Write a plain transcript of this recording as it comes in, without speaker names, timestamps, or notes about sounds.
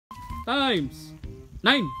times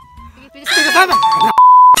 9.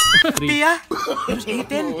 3. Tia?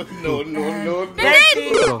 18? No.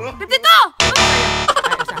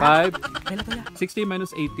 52! 5. 60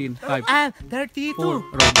 minus 18. 5. 32. 4.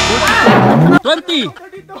 20.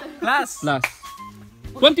 Plus.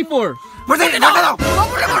 24.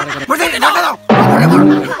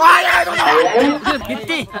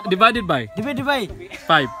 Divided by 5.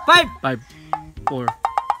 4.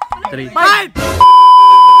 3. 5!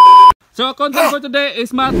 So our content for today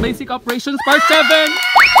is math basic operations part 7.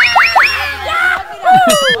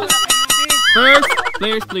 First,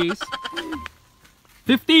 players please.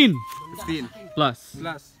 15 plus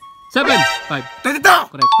 7. 5.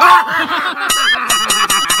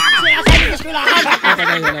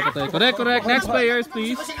 Correct. Correct. Next players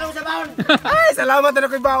please. Ay, salamat na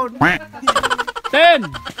ako'y baon.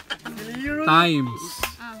 10 times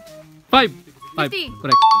 5. 50.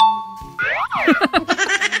 Correct.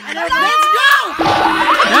 Let's go!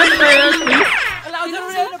 Next players please.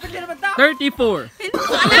 34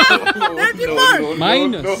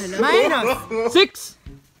 minus 6.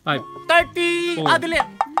 5. 30. 4. Dali.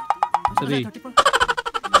 3.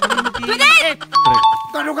 28! Correct.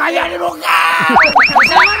 Kano kaya ni mo ka?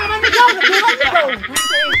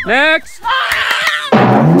 Next.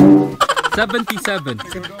 77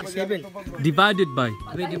 divided by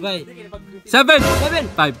 7.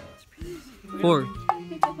 5. 4.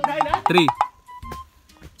 3.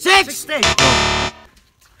 6!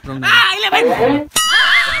 Wrong number.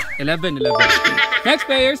 11. Next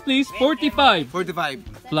players please. 45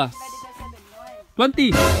 plus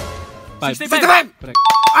 20. 5. 65! Correct.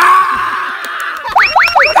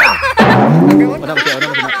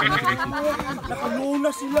 Nakaluna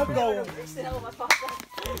sila daw.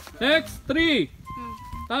 Next 3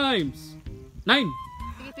 times 9.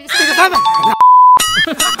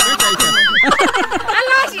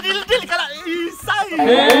 Ala, si Dildil ka lang. Isay!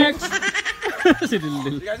 Next. Si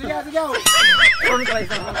Dildil. Sige. Kung ka lang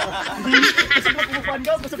isa. Kasi magpupuan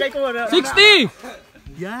ka, masugay ko na. 60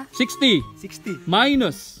 Yeah? 60 60.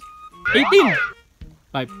 minus 18.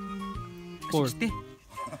 5. 4.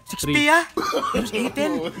 60 ah?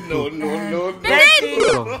 18? No.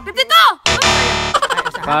 52!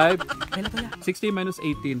 5. 60 minus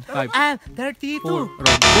 18. 5. 32. 4. Wrong.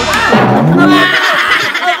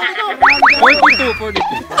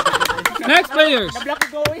 42. Next players.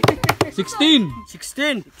 16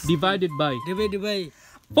 divided by 4.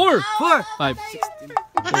 5.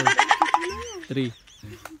 3.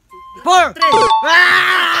 4!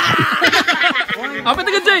 Apa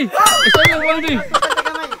tinggal Jay? Isa yung 1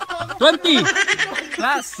 20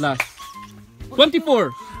 Plus. 24.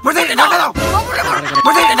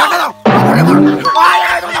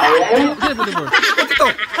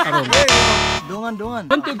 Dungan.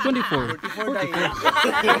 24.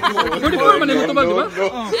 44 man yung tubag, di ba?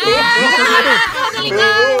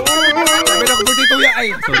 Sabi na ko 42 ya ay.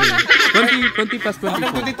 Sorry. 20 plus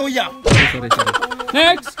 24. 42 ya. Sorry.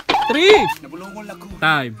 Next, 3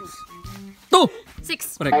 times 2.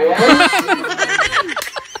 6. Correct.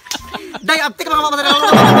 Day, aptik mga mamadala.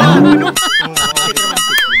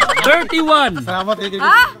 31. Salamat.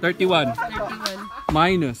 31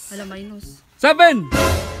 minus Wala minus. 7.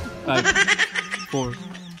 5. 4.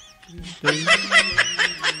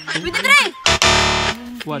 3. 23!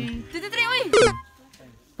 1. 23, uy!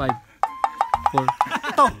 5. 4.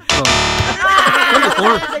 Ito.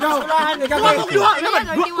 24.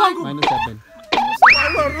 Minus 7.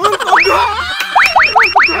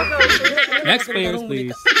 Next players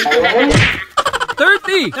please.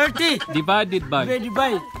 30 divided by 3.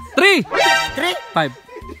 5.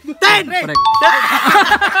 10! Correct.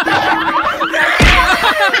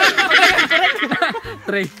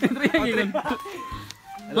 3.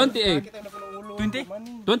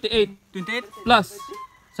 28 plus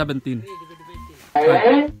 17. 5. 5.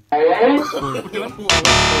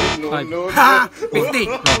 Ha!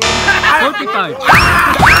 50! 45.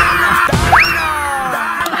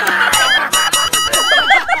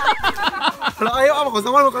 Wala kayo ako, kung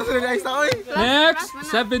saan mo kasi nag-ayos ako eh. Next,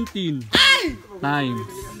 17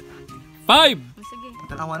 times 5. Sige.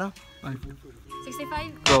 Tanawa na.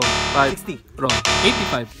 65. Wrong. 5. 60. Wrong.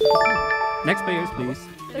 85. Next players, please.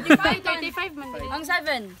 35 man. Ang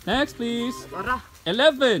 7. Next, please.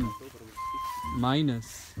 11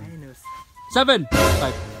 minus 7. 5.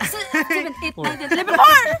 7, 8, 4. 9, 10, 11,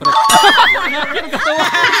 4!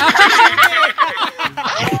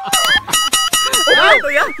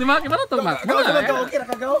 Si Maki, mana to, Mak? 50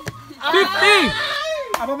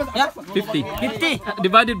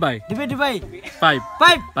 divided by 5.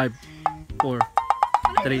 4.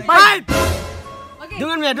 3. 5!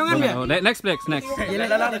 Dungan mo. Oh, next. 13.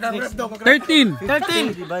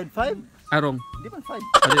 13. Divide 5? Ah, wrong. Di man 5.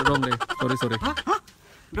 Wrong day. Sorry.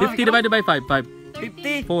 50 divided by 5.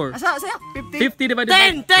 50. 4. Asa? 50. 50 divided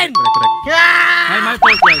by 10. Correct. My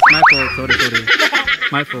fault guys. My fault. Sorry.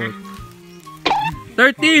 My fault.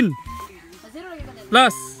 13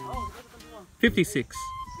 plus 56.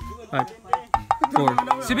 5.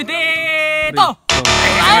 4. 70.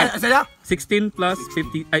 16 plus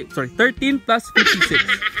 50. 13 plus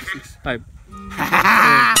 56. 5.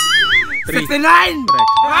 3. 69.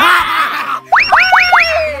 Correct.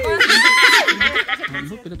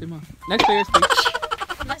 Next players please.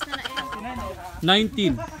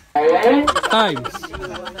 19 times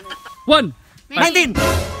 1. 19.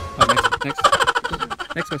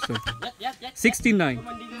 Next question. 69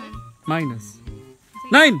 minus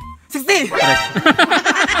 9. 60. Correct.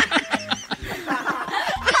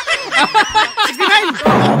 69.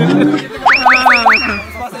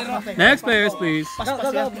 Next players please.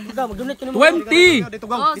 20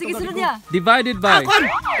 Oh, sige, sunod niya. divided by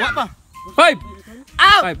 5.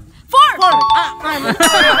 Out! 5. 4!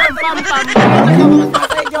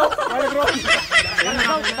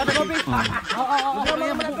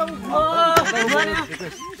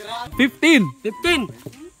 15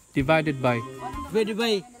 divided by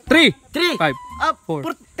 3. 5. Up. 4.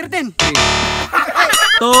 13.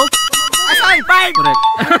 2. Asay, 5. Correct.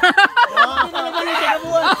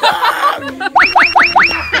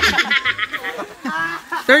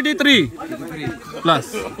 $33 plus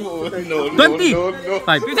 20.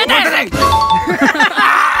 5.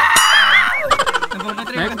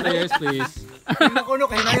 Next players please. Nakuno,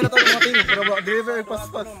 kahinayan na ito ang matingin. Pero deliver pas.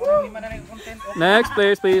 Next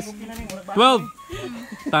players please. 12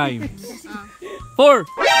 times 4.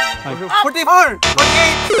 44. 48.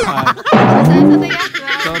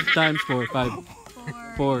 12 times 4. 5.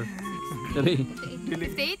 4. 3.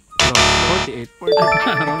 58? 48. Wrong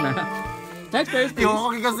na. Next players please. Yung ako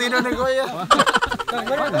kikasino na kuya.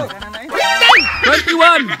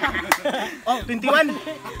 21 Oh, 21.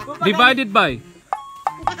 divided by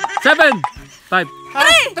 7. 5.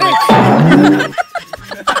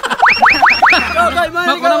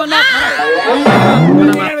 Mak, naman na.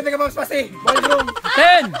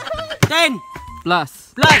 10 plus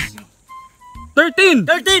 13.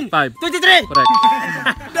 13. 5. 23. Correct.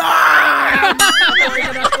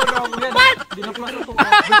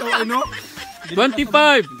 Ano?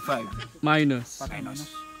 25 minus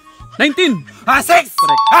 19. 6.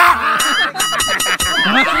 Correct.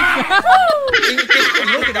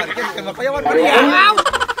 Mapayawan pa niya.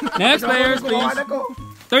 Next players please.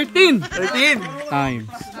 13 13. times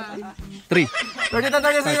 3. 30. 4.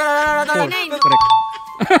 Correct.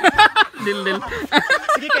 Dil.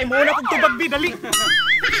 Sige kay mo na kog tubag bi dali.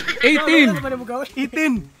 18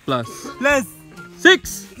 18 plus plus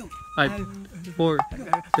 6. 5. 4.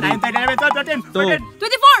 3. 2.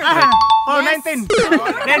 24! Oh, 19.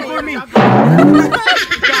 Then for me.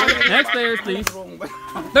 Next players please.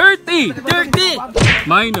 30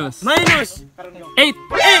 minus 8.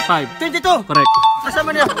 5. 22. Correct. Asa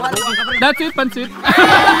man niya? That's it, pansit.